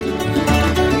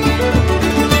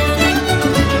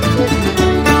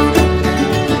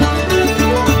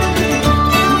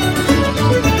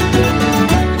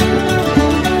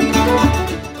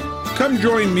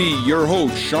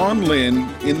host, Sean Lynn,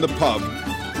 in the pub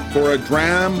for a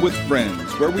Dram with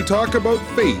friends, where we talk about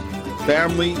faith,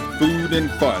 family, food, and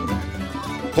fun.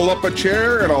 Pull up a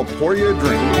chair and I'll pour you a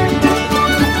drink.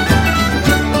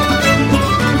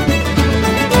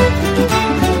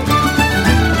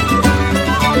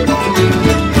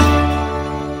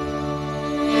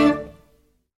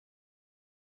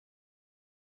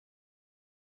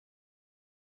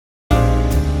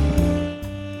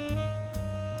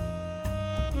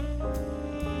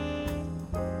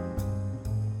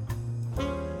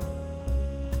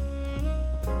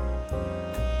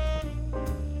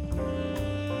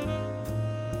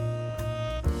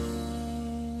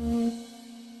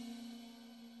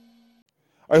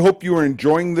 I hope you are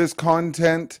enjoying this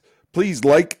content. Please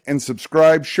like and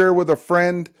subscribe, share with a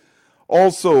friend.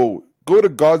 Also, go to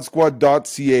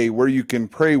godsquad.ca where you can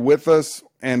pray with us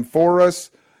and for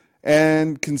us,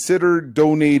 and consider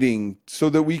donating so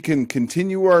that we can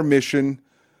continue our mission,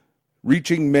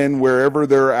 reaching men wherever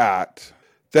they're at.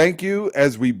 Thank you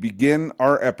as we begin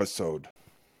our episode.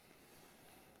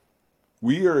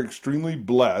 We are extremely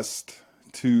blessed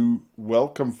to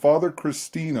welcome Father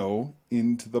Cristino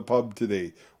into the pub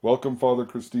today. Welcome, Father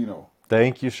Cristino.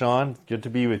 Thank you, Sean. Good to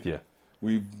be with you.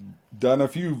 We've done a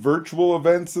few virtual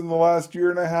events in the last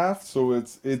year and a half, so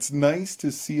it's nice to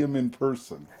see him in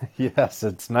person. Yes,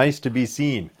 it's nice to be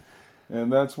seen.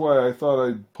 And that's why I thought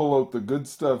I'd pull out the good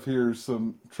stuff here,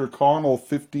 some Tyrconnell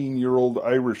 15-year-old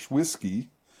Irish whiskey.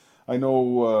 I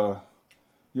know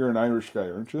you're an Irish guy,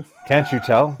 aren't you? Can't you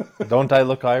tell? Don't I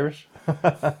look Irish?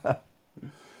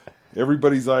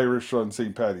 Everybody's Irish on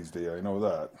St. Paddy's Day, I know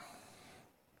that.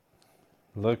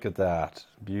 Look at that.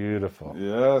 Beautiful.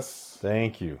 Yes.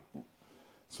 Thank you.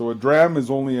 So a dram is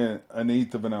only an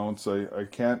eighth of an ounce. I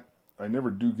never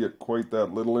do get quite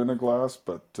that little in a glass,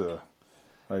 but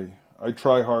I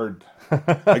try hard.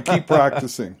 I keep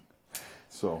practicing.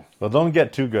 So. Well, don't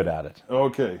get too good at it.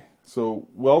 Okay. So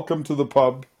welcome to the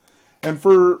pub. And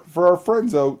for our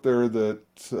friends out there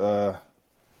that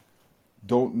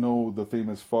don't know the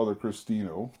famous Father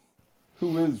Cristino,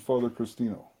 who is Father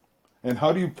Cristino? And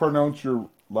how do you pronounce your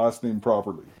last name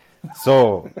properly?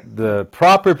 So, the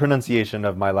proper pronunciation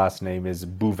of my last name is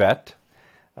Bouvette.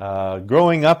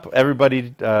 Growing up,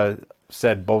 everybody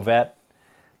said Bouvette.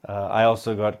 I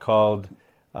also got called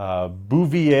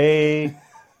Bouvier,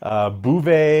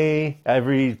 Bouvet,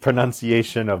 every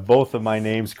pronunciation of both of my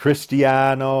names,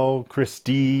 Cristiano,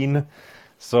 Christine.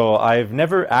 So I've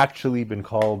never actually been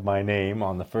called my name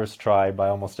on the first try by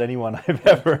almost anyone I've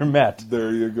ever met.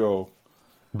 There you go.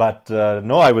 But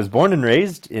no, I was born and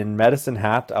raised in Medicine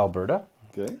Hat, Alberta.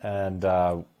 Okay.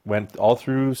 And went all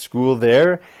through school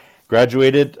there.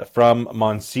 Graduated from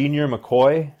Monsignor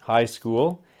McCoy High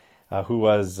School, who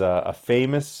was a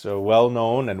famous,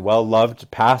 well-known, and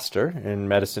well-loved pastor in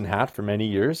Medicine Hat for many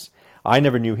years. I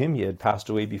never knew him. He had passed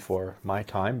away before my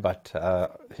time, but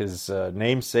his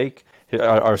namesake,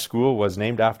 our school was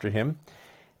named after him.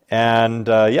 And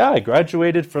I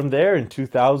graduated from there in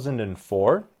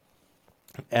 2004.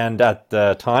 And at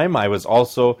the time, I was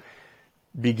also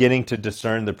beginning to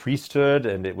discern the priesthood,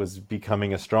 and it was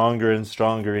becoming a stronger and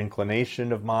stronger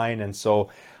inclination of mine. And so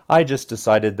I just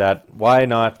decided that why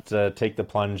not take the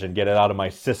plunge and get it out of my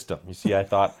system? You see, I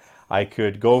thought I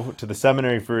could go to the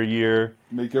seminary for a year.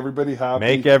 Make everybody happy.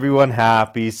 Make everyone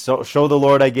happy. So show the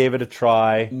Lord I gave it a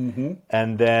try. Mm-hmm.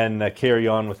 And then carry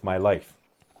on with my life.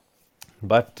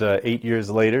 But 8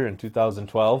 years later, in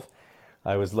 2012,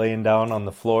 I was laying down on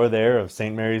the floor there of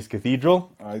St. Mary's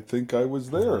Cathedral. I think I was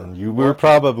there. And you were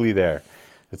probably there.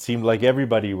 It seemed like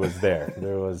everybody was there.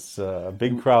 There was a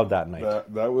big crowd that night.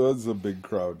 That was a big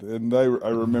crowd, and I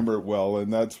remember it well.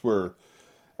 And that's where,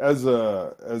 as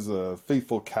a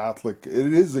faithful Catholic,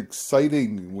 it is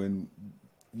exciting when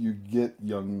you get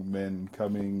young men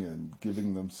coming and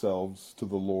giving themselves to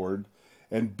the Lord,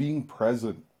 and being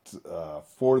present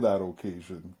for that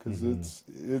occasion, because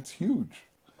it's huge.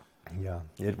 Yeah,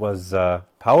 it was a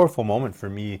powerful moment for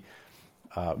me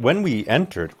when we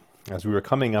entered, as we were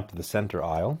coming up to the center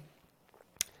aisle.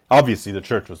 Obviously, the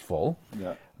church was full,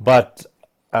 but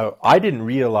I didn't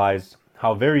realize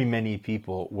how very many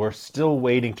people were still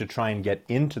waiting to try and get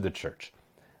into the church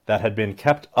that had been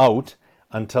kept out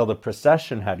until the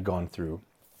procession had gone through.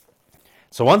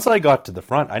 So once I got to the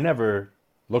front, I never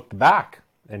looked back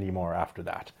anymore after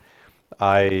that.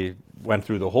 I went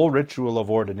through the whole ritual of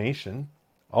ordination,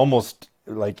 almost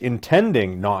like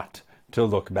intending not to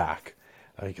look back,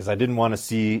 because I didn't want to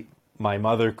see my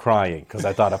mother crying, because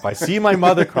I thought if I see my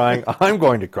mother crying, I'm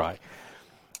going to cry.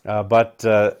 But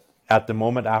at the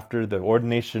moment after the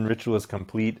ordination ritual is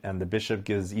complete and the bishop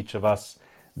gives each of us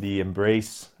the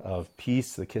embrace of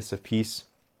peace, the kiss of peace,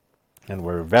 and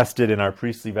we're vested in our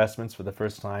priestly vestments for the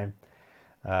first time,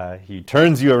 he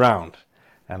turns you around.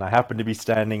 And I happened to be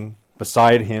standing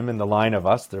beside him in the line of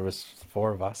us. There was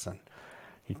 4 of us, and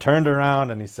he turned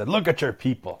around and he said, "Look at your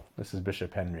people." This is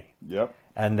Bishop Henry. Yep.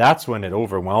 And that's when it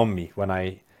overwhelmed me, when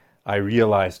I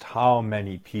realized how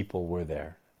many people were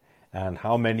there and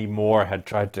how many more had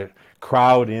tried to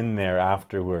crowd in there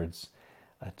afterwards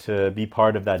to be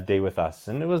part of that day with us.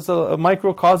 And it was a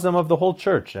microcosm of the whole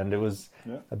church, and it was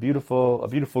a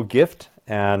beautiful gift.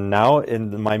 And now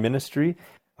in my ministry,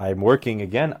 I'm working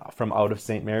again from out of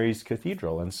St. Mary's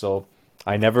Cathedral. And so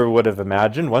I never would have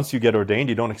imagined, once you get ordained,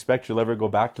 you don't expect you'll ever go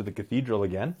back to the cathedral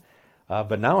again.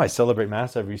 But now I celebrate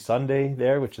Mass every Sunday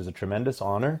there, which is a tremendous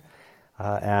honor.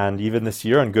 And even this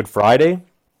year on Good Friday,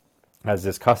 as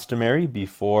is customary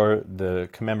before the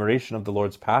commemoration of the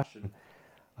Lord's Passion,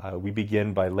 we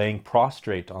begin by laying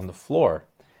prostrate on the floor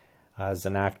as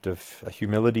an act of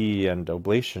humility and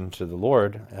oblation to the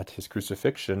Lord at his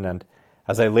crucifixion. And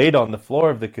as I laid on the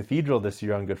floor of the cathedral this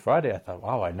year on Good Friday, I thought,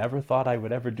 wow, I never thought I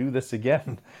would ever do this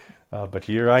again. But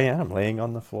here I am, laying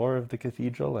on the floor of the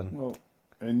cathedral.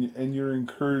 And you're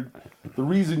encouraged. The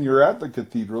reason you're at the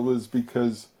cathedral is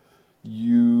because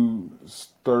you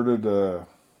started a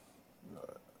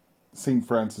St.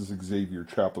 Francis Xavier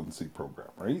chaplaincy program,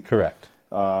 right? Correct.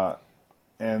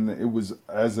 And it was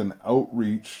as an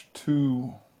outreach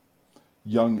to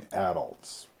young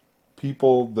adults,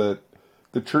 people that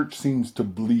the church seems to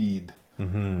bleed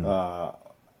out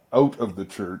of the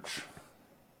church,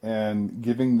 and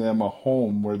giving them a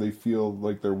home where they feel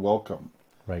like they're welcome.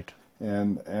 Right.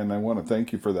 And I want to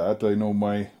thank you for that. I know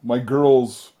my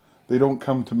girls, they don't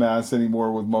come to Mass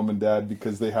anymore with mom and dad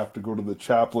because they have to go to the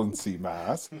chaplaincy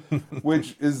Mass,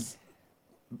 which is,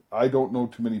 I don't know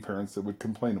too many parents that would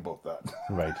complain about that.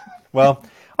 Right. Well,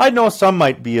 I know some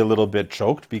might be a little bit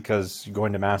choked because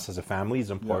going to Mass as a family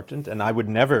is important, and I would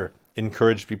never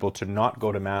encourage people to not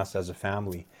go to Mass as a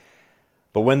family.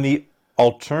 But when the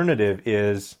alternative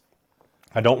is,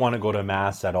 I don't want to go to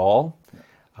Mass at all,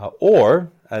 or,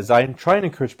 as I try and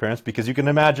encourage parents, because you can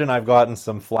imagine I've gotten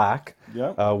some flack.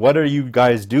 Yeah. What are you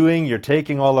guys doing? You're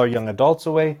taking all our young adults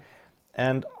away.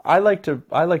 And I like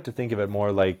to think of it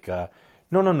more like,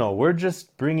 no, we're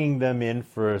just bringing them in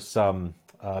for some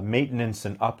maintenance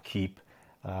and upkeep,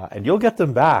 and you'll get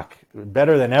them back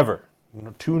better than ever,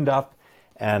 tuned up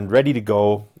and ready to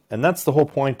go. And that's the whole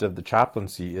point of the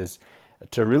chaplaincy, is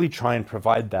to really try and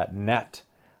provide that net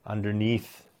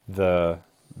underneath the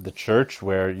church,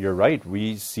 where you're right,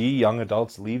 we see young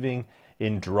adults leaving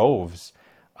in droves.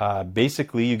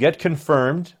 Basically, you get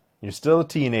confirmed, you're still a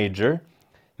teenager,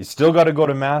 you still got to go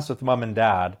to Mass with mom and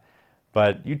dad,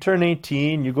 but you turn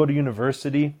 18, you go to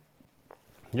university,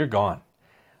 you're gone.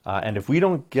 And if we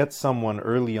don't get someone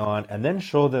early on and then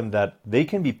show them that they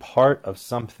can be part of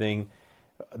something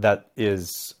that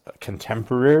is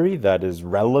contemporary, that is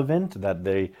relevant, that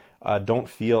they don't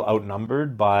feel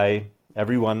outnumbered by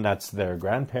everyone that's their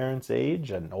grandparents'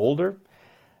 age and older,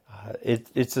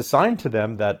 it's a sign to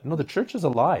them that, no, the church is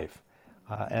alive.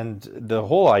 And the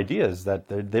whole idea is that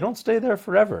they don't stay there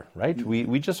forever, right?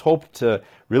 We just hope to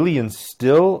really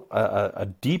instill a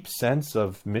deep sense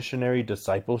of missionary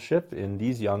discipleship in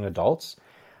these young adults,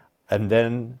 and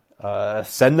then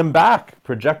send them back,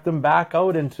 project them back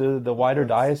out into the wider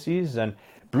diocese, and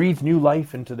breathe new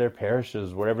life into their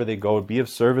parishes wherever they go, be of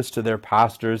service to their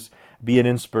pastors, be an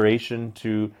inspiration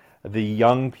to the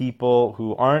young people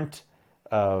who aren't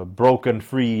broken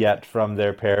free yet from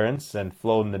their parents and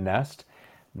flown the nest,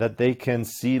 that they can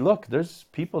see, look, there's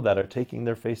people that are taking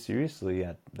their faith seriously,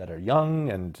 that are young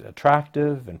and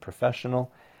attractive and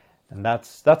professional, and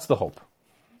that's the hope.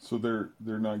 So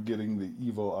they're not getting the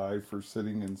evil eye for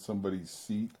sitting in somebody's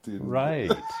seat.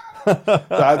 Right.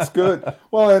 That's good.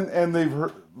 Well, and they've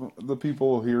heard, the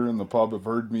people here in the pub have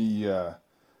heard me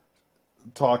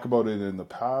talk about it in the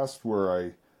past,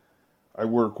 where I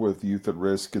work with youth at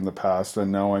risk in the past, and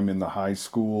now I'm in the high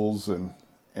schools, and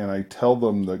I tell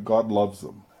them that God loves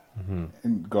them,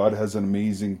 and God has an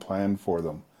amazing plan for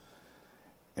them,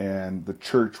 and the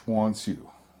church wants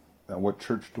you. Now, what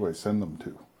church do I send them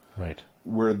to? Right.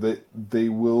 Where they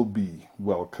will be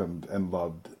welcomed and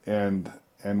loved, and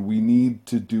we need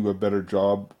to do a better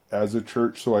job as a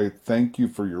church. So I thank you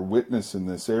for your witness in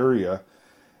this area,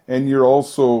 and you're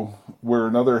also wear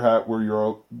another hat where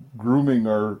you're grooming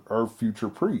our future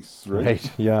priests, right?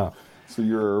 Right. Yeah. So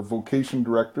you're a vocation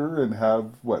director and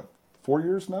have, what, 4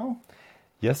 years now?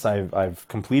 Yes, I've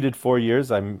completed 4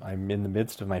 years. I'm in the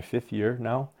midst of my 5th year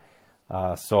now.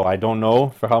 So I don't know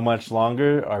for how much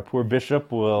longer our poor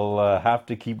bishop will have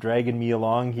to keep dragging me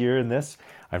along here in this.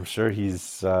 I'm sure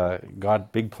he's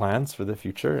got big plans for the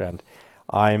future, and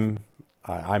I'm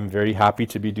I'm very happy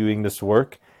to be doing this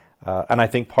work. And I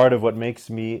think part of what makes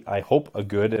me, I hope, a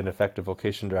good and effective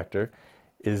vocation director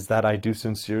is that I do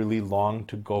sincerely long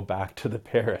to go back to the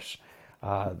parish.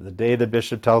 The day the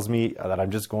bishop tells me that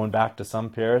I'm just going back to some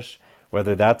parish,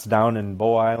 whether that's down in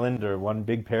Bow Island or one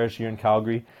big parish here in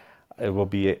Calgary, it will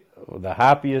be the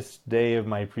happiest day of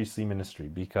my priestly ministry,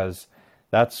 because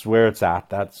that's where it's at.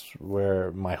 That's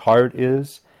where my heart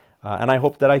is. And I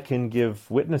hope that I can give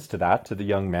witness to that to the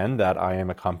young men that I am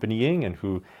accompanying and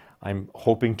who I'm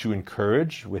hoping to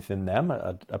encourage within them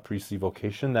a priestly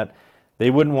vocation, that they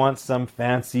wouldn't want some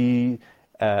fancy,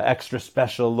 extra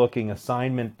special looking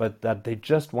assignment, but that they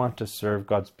just want to serve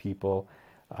God's people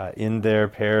in their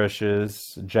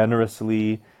parishes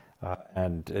generously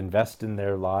and invest in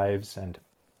their lives. And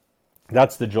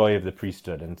that's the joy of the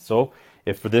priesthood. And so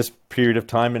if for this period of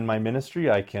time in my ministry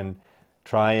I can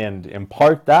try and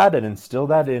impart that and instill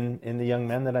that in the young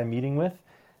men that I'm meeting with,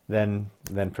 then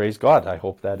praise God. I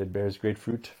hope that it bears great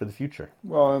fruit for the future.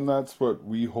 Well, and that's what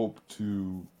we hope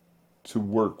to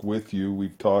work with you.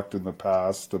 We've talked in the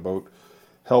past about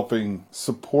helping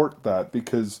support that,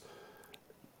 because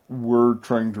we're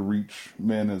trying to reach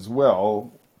men as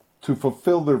well to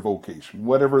fulfill their vocation,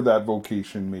 whatever that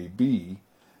vocation may be,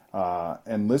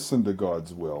 and listen to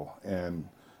God's will. And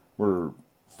we're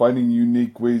finding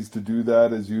unique ways to do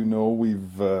that. As you know,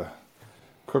 we've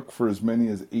cooked for as many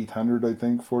as 800, I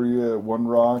think, for you at One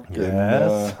Rock.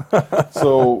 Yes.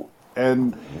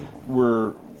 And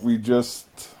we just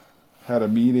had a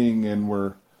meeting,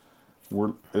 and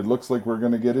it looks like we're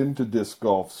going to get into disc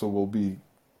golf. So we'll be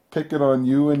picking on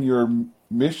you and your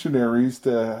missionaries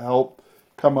to help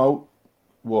come out.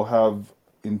 We'll have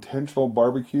intentional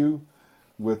barbecue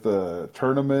with a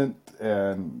tournament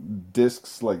and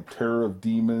discs like Terror of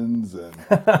Demons and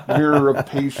Mirror of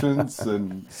Patience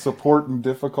and Support in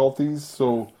Difficulties.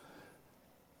 So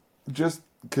just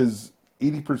because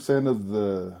 80% of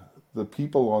the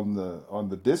people on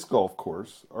the disc golf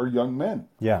course are young men,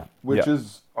 which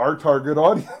is our target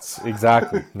audience.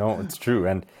 Exactly. No, it's true.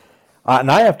 And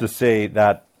I have to say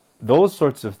that those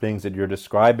sorts of things that you're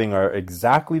describing are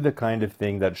exactly the kind of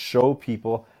thing that show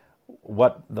people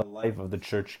what the life of the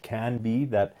church can be,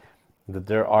 that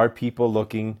there are people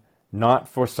looking not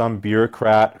for some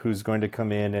bureaucrat who's going to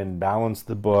come in and balance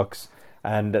the books,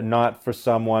 and not for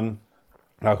someone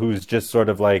who's just sort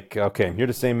of like, okay, I'm here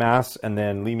to say mass and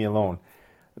then leave me alone.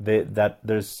 That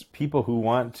there's people who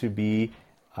want to be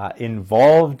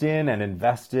involved in and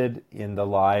invested in the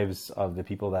lives of the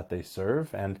people that they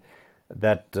serve, and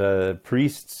that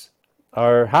priests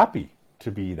are happy to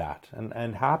be that,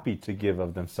 and happy to give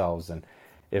of themselves. And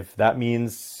if that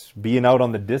means being out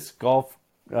on the disc golf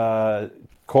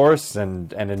course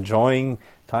and enjoying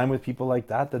time with people like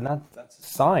that, then that's a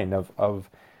sign of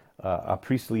a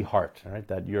priestly heart, right?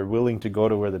 That you're willing to go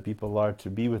to where the people are, to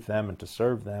be with them and to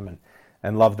serve them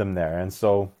and love them there. And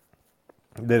so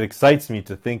that excites me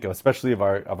to think of, especially of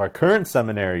our current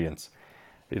seminarians,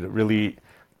 really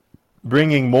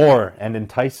bringing more and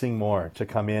enticing more to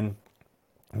come in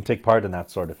and take part in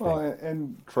that sort of thing. Well,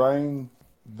 and trying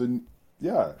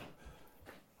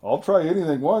I'll try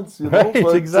anything once, you know. Right,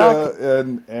 but, exactly.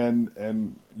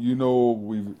 And you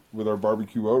know, with our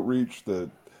barbecue outreach that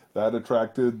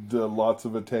attracted lots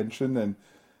of attention,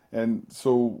 and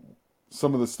so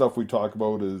some of the stuff we talk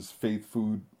about is faith,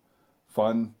 food,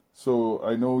 fun. So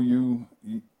I know you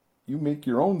make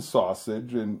your own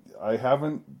sausage, and I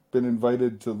haven't been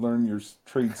invited to learn your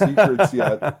trade secrets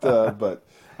yet, but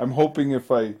I'm hoping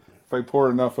if I pour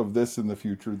enough of this in the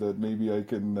future that maybe I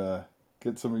can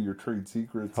get some of your trade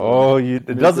secrets. It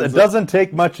doesn't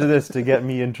take much of this to get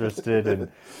me interested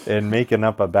in making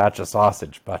up a batch of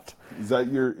sausage. But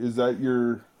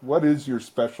what is your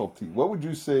specialty? What would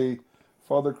you say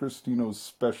Father Cristino's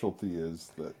specialty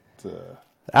is?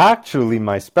 Actually,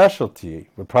 my specialty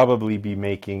would probably be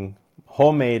making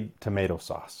homemade tomato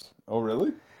sauce. Oh,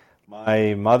 really?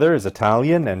 My mother is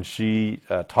Italian, and she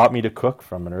taught me to cook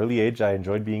from an early age. I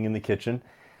enjoyed being in the kitchen.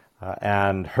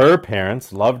 And her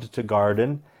parents loved to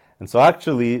garden. And so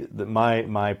actually,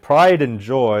 my pride and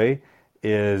joy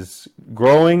is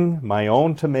growing my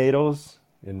own tomatoes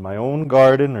in my own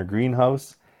garden or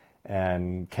greenhouse,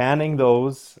 and canning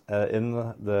those in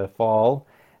the fall,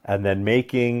 and then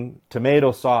making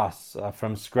tomato sauce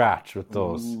from scratch with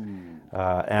those.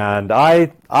 And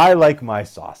I like my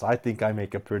sauce. I think I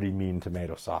make a pretty mean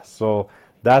tomato sauce. So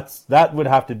that would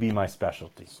have to be my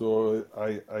specialty. So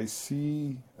I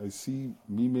see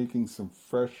me making some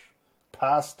fresh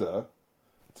pasta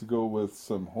to go with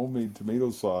some homemade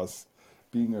tomato sauce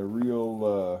being a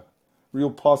real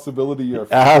possibility for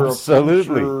a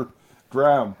future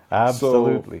Dram.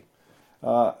 Absolutely.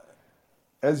 So,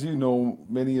 as you know,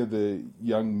 many of the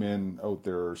young men out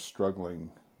there are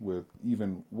struggling with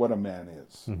even what a man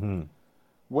is. Mm-hmm.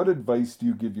 What advice do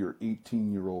you give your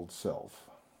 18-year-old self?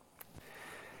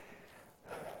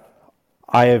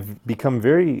 I have become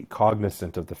very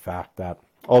cognizant of the fact that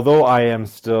although I am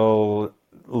still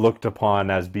looked upon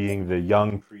as being the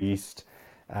young priest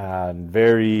and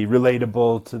very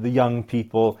relatable to the young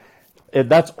people,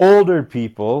 that's older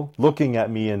people looking at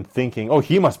me and thinking, oh,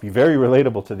 he must be very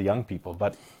relatable to the young people.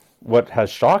 But what has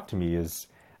shocked me is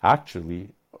actually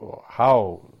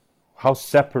how how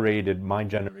separated my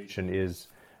generation is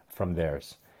from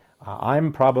theirs.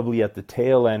 I'm probably at the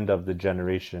tail end of the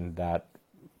generation that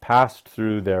passed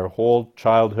through their whole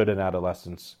childhood and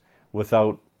adolescence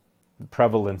without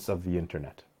prevalence of the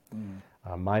internet.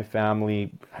 Mm. My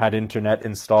family had internet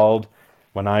installed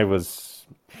when I was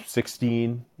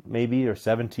 16, maybe, or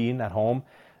 17 at home.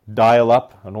 Dial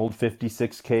up, an old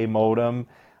 56K modem.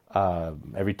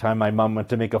 Every time my mom went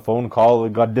to make a phone call,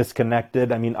 it got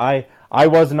disconnected. I mean, I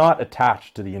was not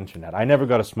attached to the internet. I never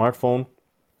got a smartphone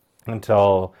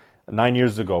until 9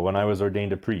 years ago when I was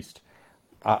ordained a priest.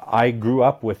 I grew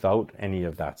up without any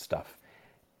of that stuff.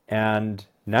 And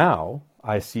now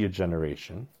I see a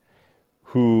generation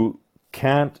who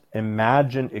can't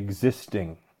imagine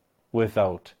existing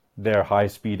without their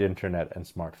high-speed internet and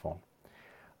smartphone.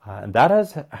 And that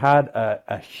has had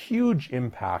a huge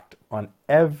impact on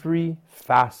every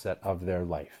facet of their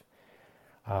life.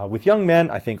 With young men,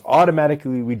 I think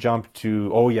automatically we jump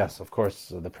to, oh yes, of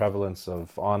course, the prevalence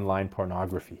of online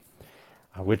pornography,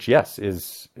 which, yes,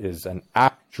 is an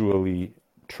actually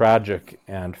tragic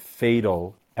and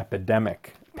fatal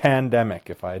epidemic, pandemic,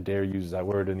 if I dare use that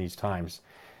word in these times,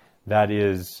 that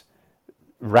is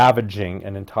ravaging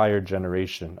an entire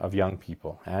generation of young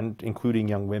people, and including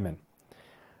young women.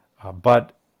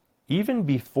 But even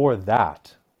before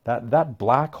that, that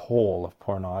black hole of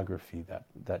pornography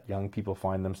that young people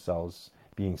find themselves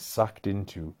being sucked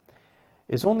into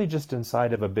is only just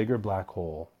inside of a bigger black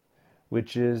hole,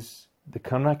 which is the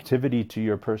connectivity to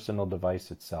your personal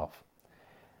device itself.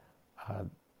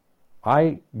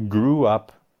 I grew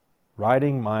up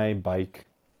riding my bike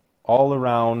all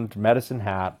around Medicine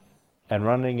Hat and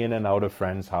running in and out of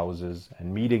friends' houses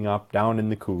and meeting up down in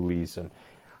the coulees. And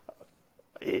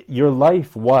your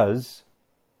life was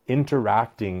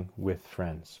interacting with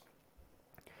friends,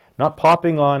 not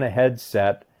popping on a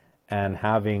headset and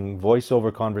having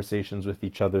voiceover conversations with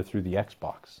each other through the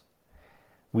Xbox.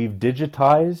 We've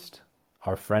digitized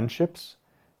our friendships.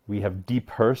 We have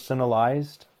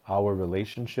depersonalized our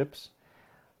relationships.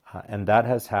 And that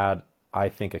has had, I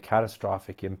think, a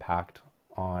catastrophic impact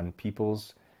on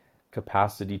people's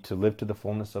capacity to live to the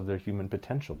fullness of their human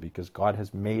potential, because God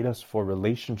has made us for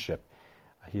relationship.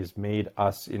 He has made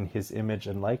us in his image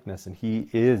and likeness, and he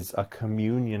is a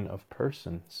communion of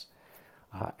persons.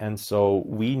 And so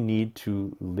we need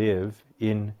to live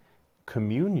in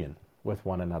communion with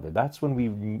one another. That's when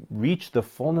we reach the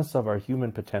fullness of our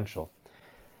human potential.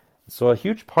 So a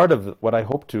huge part of what I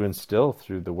hope to instill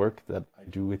through the work that I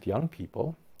do with young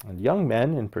people, and young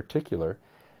men in particular,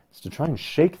 is to try and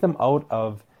shake them out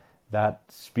of that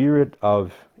spirit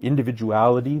of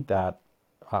individuality, that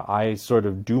I sort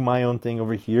of do my own thing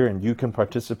over here and you can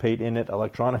participate in it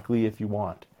electronically if you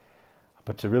want.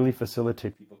 But to really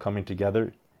facilitate people coming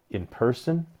together in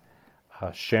person,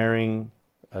 sharing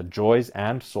joys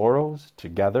and sorrows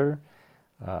together,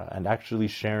 and actually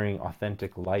sharing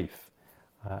authentic life,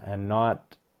 and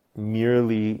not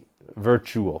merely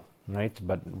virtual, right?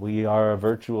 But we are a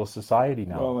virtual society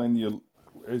now. Well, and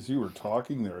as you were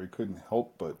talking there, I couldn't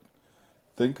help but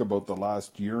think about the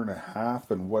last year and a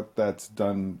half and what that's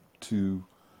done to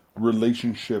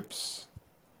relationships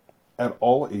at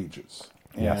all ages.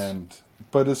 Yes.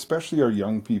 But especially our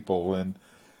young people, and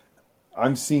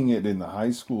I'm seeing it in the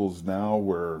high schools now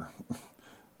where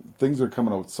things are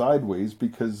coming out sideways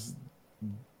because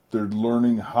they're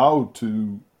learning how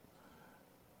to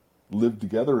live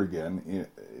together again,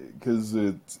 because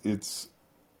it's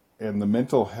and the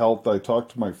mental health. I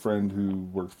talked to my friend who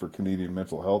works for Canadian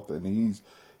Mental Health, and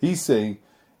he's saying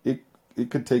it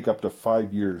could take up to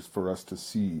 5 years for us to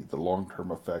see the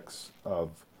long-term effects of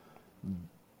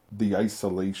the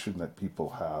isolation that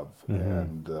people have.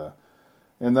 Mm-hmm.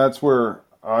 And that's where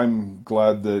I'm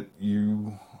glad that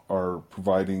you are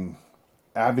providing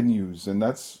avenues, and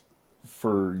that's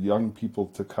for young people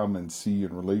to come and see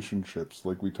in relationships.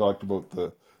 Like we talked about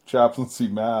the chaplaincy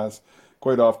mass,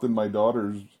 quite often my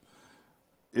daughter's,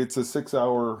 it's a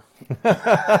 6-hour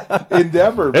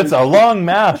endeavor. It's a long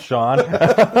mass, Sean.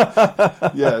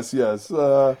 Yes.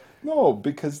 No,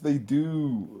 because they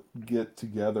do get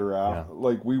together after. Yeah.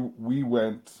 Like we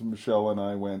went, Michelle and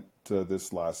I went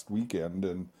this last weekend,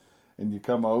 and you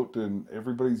come out and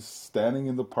everybody's standing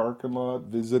in the parking lot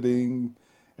visiting,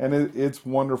 and it's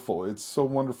wonderful. It's so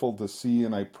wonderful to see,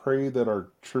 and I pray that our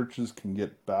churches can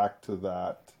get back to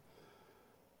that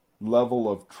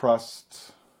level of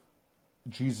trust.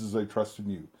 Jesus, I trust in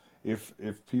you. If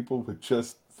people would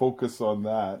just focus on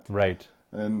that. Right.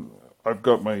 And I've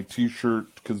got my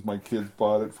T-shirt because my kids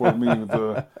bought it for me,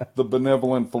 the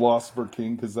benevolent philosopher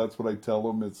king, because that's what I tell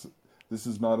them. This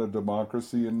is not a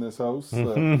democracy in this house.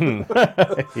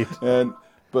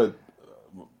 But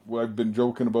I've been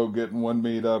joking about getting one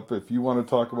made up. If you want to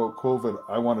talk about COVID,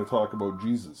 I want to talk about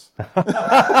Jesus.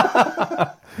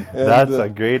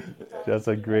 That's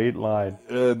a great line.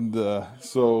 And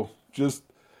so just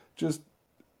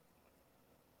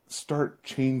start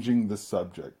changing the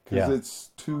subject, because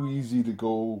it's too easy to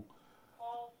go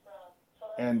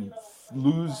and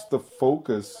lose the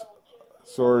focus.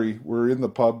 Sorry, we're in the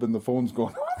pub and the phone's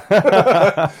going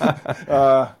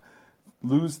on.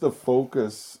 Lose the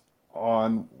focus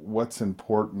on what's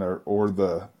important, or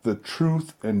the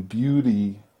truth and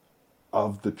beauty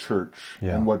of the church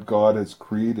and what God has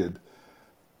created.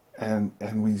 And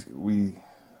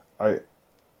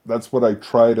that's what I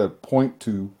try to point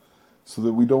to, so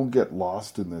that we don't get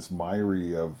lost in this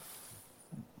miry of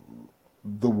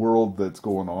the world that's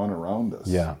going on around us.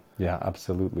 Yeah,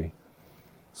 absolutely.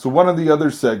 So one of the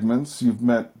other segments, you've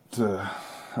met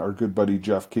our good buddy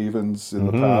Jeff Cavins in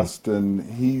the past, and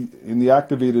he, in the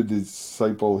Activated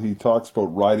Disciple, he talks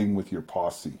about riding with your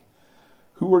posse.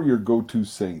 Who are your go-to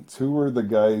saints? Who are the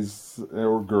guys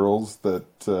or girls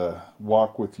that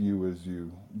walk with you as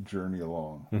you journey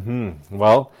along? Mm-hmm.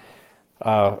 Well,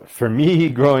 for me,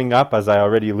 growing up, as I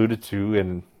already alluded to,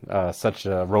 in such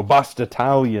a robust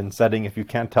Italian setting, if you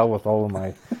can't tell with all of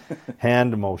my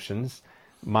hand motions,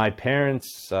 my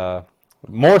parents,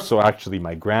 more so actually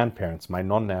my grandparents, my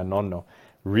nonna and nonno,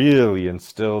 really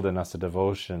instilled in us a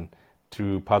devotion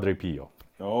to Padre Pio.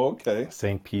 Oh, okay.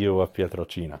 Saint Pio of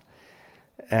Pietrelcina.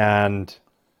 And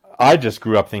I just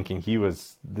grew up thinking he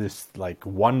was this like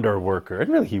wonder worker,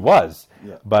 and really he was.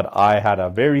 Yeah. But I had a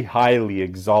very highly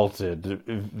exalted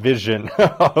vision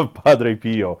of Padre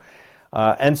Pio,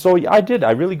 and so I did.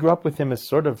 I really grew up with him as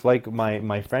sort of like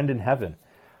my friend in heaven.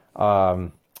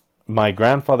 My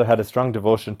grandfather had a strong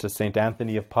devotion to Saint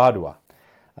Anthony of Padua.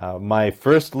 My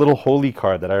first little holy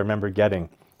card that I remember getting,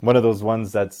 one of those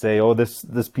ones that say, "Oh,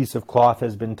 this piece of cloth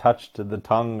has been touched to the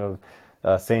tongue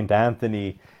of Saint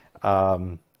Anthony."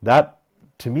 That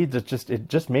to me, it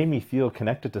just made me feel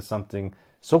connected to something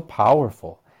so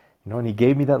powerful, And he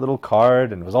gave me that little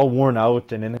card, and it was all worn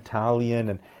out and in Italian,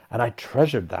 and I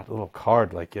treasured that little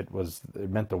card like it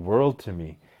meant the world to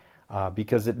me,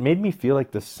 because it made me feel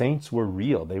like the saints were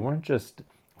real. They weren't just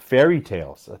fairy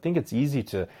tales. I think it's easy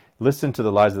to listen to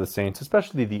the lives of the saints,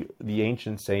 especially the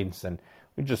ancient saints, and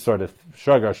we just sort of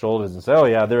shrug our shoulders and say, "Oh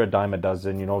yeah, they're a dime a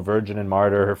dozen." Virgin and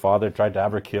martyr. Her father tried to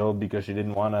have her killed because she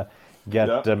didn't want to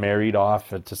get married off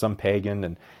to some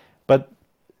pagan. But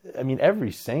I mean,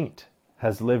 every saint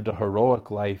has lived a heroic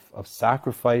life of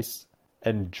sacrifice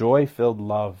and joy-filled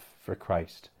love for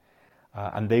Christ.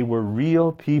 And they were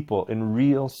real people in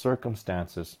real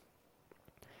circumstances.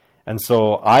 And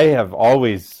so I have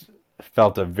always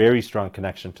felt a very strong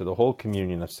connection to the whole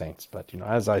communion of saints. But,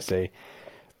 as I say,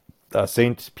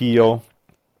 Saint Pio,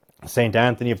 Saint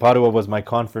Anthony of Padua was my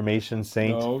confirmation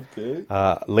saint. Okay.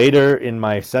 Later in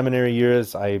my seminary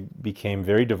years, I became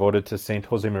very devoted to Saint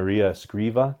Josemaria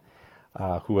Escriva,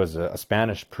 who was a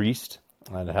Spanish priest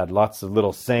and had lots of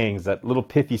little sayings, little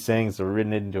pithy sayings that were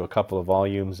written into a couple of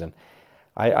volumes. And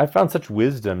I found such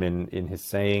wisdom in his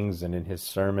sayings and in his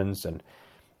sermons, and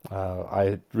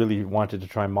I really wanted to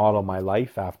try and model my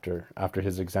life after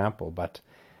his example. But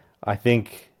I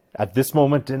think at this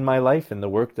moment in my life and the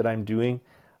work that I'm doing,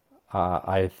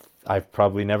 I've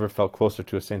probably never felt closer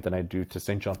to a saint than I do to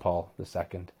Saint John Paul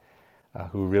II,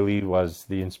 who really was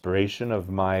the inspiration of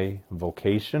my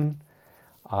vocation.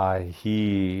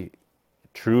 He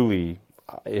truly,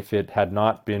 if it had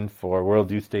not been for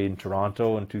World Youth Day in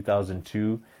Toronto in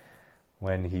 2002,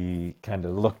 when he kind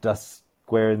of looked us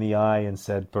square in the eye and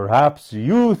said, "Perhaps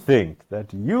you think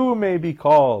that you may be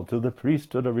called to the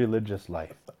priesthood of religious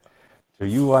life. To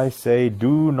you I say,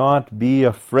 do not be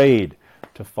afraid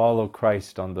to follow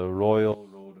Christ on the royal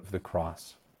road of the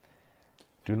cross.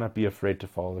 Do not be afraid to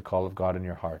follow the call of God in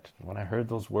your heart." When I heard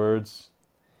those words,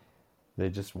 they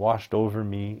just washed over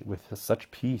me with such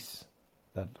peace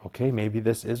that, okay, maybe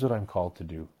this is what I'm called to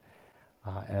do.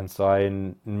 And so I,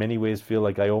 in many ways, feel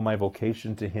like I owe my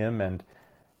vocation to him. And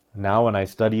now when I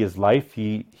study his life,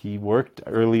 he worked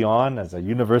early on as a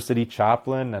university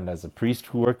chaplain and as a priest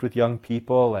who worked with young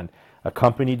people. And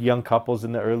accompanied young couples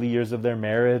in the early years of their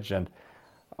marriage, and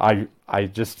I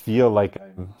just feel like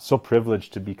I'm so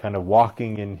privileged to be kind of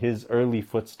walking in his early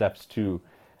footsteps too.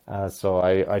 So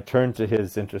I turn to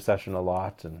his intercession a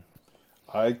lot, and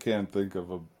I can't think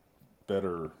of a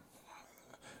better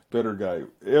guy.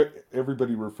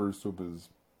 Everybody refers to him as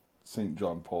Saint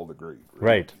John Paul the Great,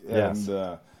 right? right, yes,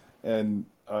 And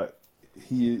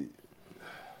he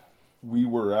we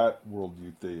were at World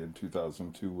Youth Day in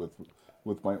 2002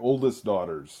 with my oldest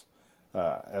daughters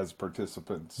as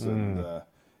participants, and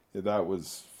that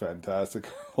was fantastic.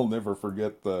 I'll never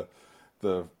forget the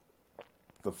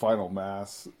final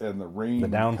mass and the the rain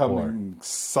downpour. coming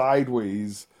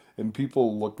sideways, and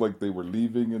people looked like they were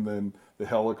leaving, and then the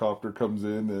helicopter comes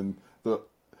in, and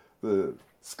the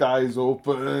skies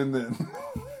open, and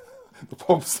the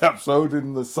Pope steps out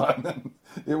in the sun, and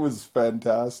it was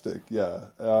fantastic. Yeah.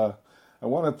 I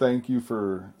want to thank you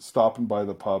for stopping by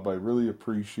the pub. I really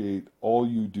appreciate all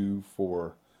you do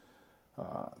for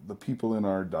the people in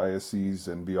our diocese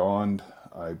and beyond.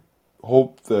 I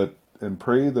hope that and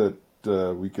pray that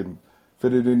we can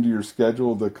fit it into your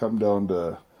schedule to come down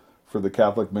to for the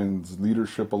Catholic Men's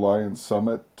Leadership Alliance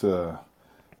Summit,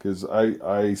 because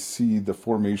I see the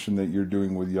formation that you're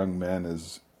doing with young men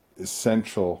as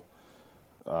essential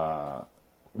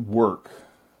work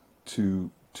to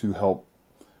help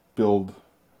build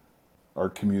our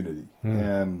community,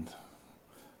 and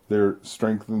their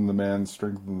strengthen the man,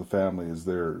 strengthen the family is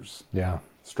theirs. Yeah,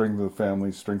 Strengthen the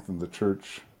family, strengthen the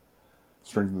church,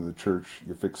 strengthen the church.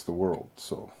 You fix the world.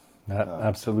 So,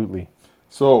 absolutely.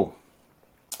 so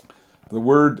the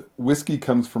word whiskey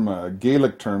comes from a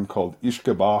Gaelic term called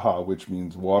Ishkabaha, which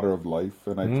means water of life.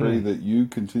 And I pray that you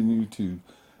continue to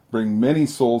bring many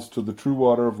souls to the true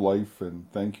water of life.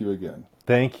 And thank you again.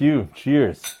 Thank you.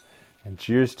 Cheers, and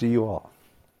cheers to you all.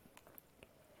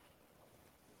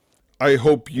 I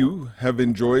hope you have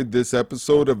enjoyed this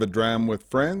episode of A Dram with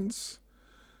Friends.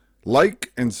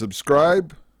 Like and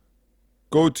subscribe.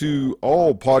 Go to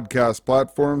all podcast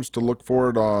platforms to look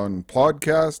for it on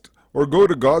podcast, or go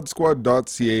to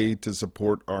godsquad.ca to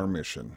support our mission.